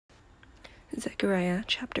Zechariah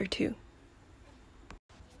chapter 2.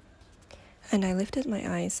 And I lifted my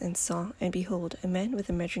eyes and saw, and behold, a man with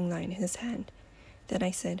a measuring line in his hand. Then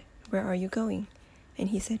I said, Where are you going? And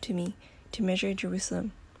he said to me, To measure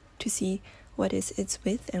Jerusalem, to see what is its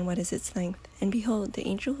width and what is its length. And behold, the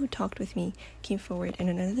angel who talked with me came forward, and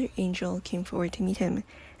another angel came forward to meet him,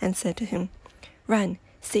 and said to him, Run,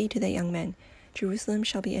 say to the young man, Jerusalem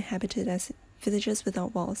shall be inhabited as villages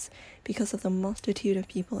without walls, because of the multitude of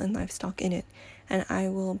people and livestock in it, and I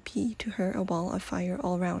will be to her a wall of fire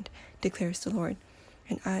all round, declares the Lord,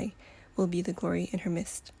 and I will be the glory in her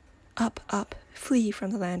midst. Up, up, flee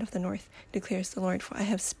from the land of the north, declares the Lord, for I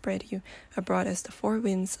have spread you abroad as the four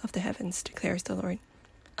winds of the heavens, declares the Lord.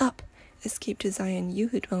 Up, escape to Zion, you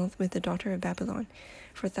who dwell with the daughter of Babylon,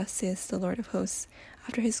 for thus says the Lord of hosts,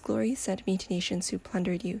 after his glory sent me to nations who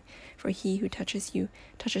plundered you, for he who touches you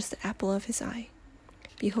touches the apple of his eye.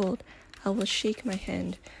 Behold, I will shake my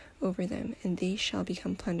hand over them, and they shall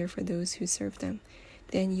become plunder for those who serve them.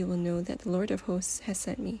 Then you will know that the Lord of hosts has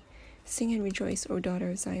sent me. Sing and rejoice, O daughter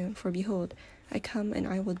of Zion, for behold, I come and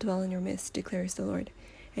I will dwell in your midst, declares the Lord.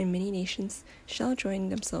 And many nations shall join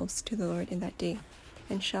themselves to the Lord in that day,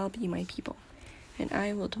 and shall be my people. And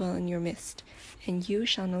I will dwell in your midst, and you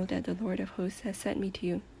shall know that the Lord of hosts has sent me to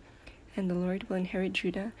you. And the Lord will inherit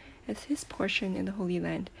Judah as his portion in the Holy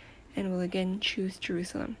Land, and will again choose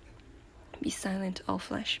Jerusalem. Be silent, all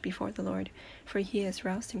flesh, before the Lord, for he has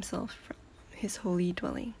roused himself from his holy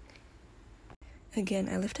dwelling. Again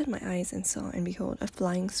I lifted my eyes and saw, and behold, a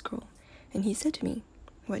flying scroll. And he said to me,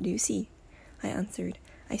 What do you see? I answered,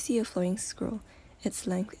 I see a flowing scroll. Its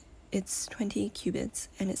length is 20 cubits,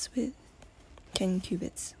 and its width 10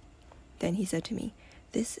 cubits. Then he said to me,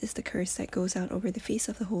 This is the curse that goes out over the face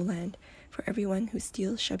of the whole land. For everyone who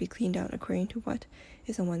steals shall be cleaned out according to what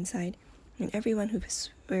is on one side, and everyone who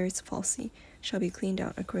swears falsely shall be cleaned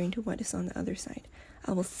out according to what is on the other side.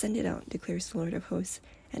 I will send it out, declares the Lord of hosts,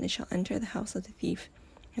 and it shall enter the house of the thief,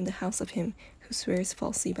 and the house of him who swears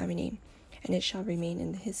falsely by my name, and it shall remain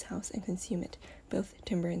in his house and consume it, both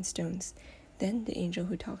timber and stones. Then the angel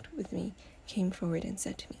who talked with me came forward and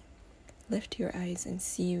said to me, Lift your eyes and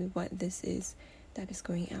see what this is that is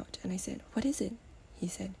going out. And I said, What is it? He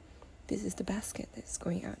said, This is the basket that is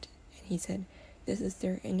going out. And he said, This is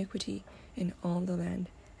their iniquity in all the land.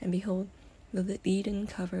 And behold, the leaden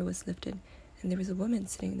cover was lifted, and there was a woman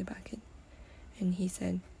sitting in the basket. And he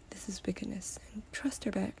said, This is wickedness, and thrust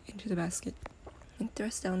her back into the basket, and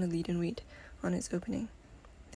thrust down the leaden weight on its opening.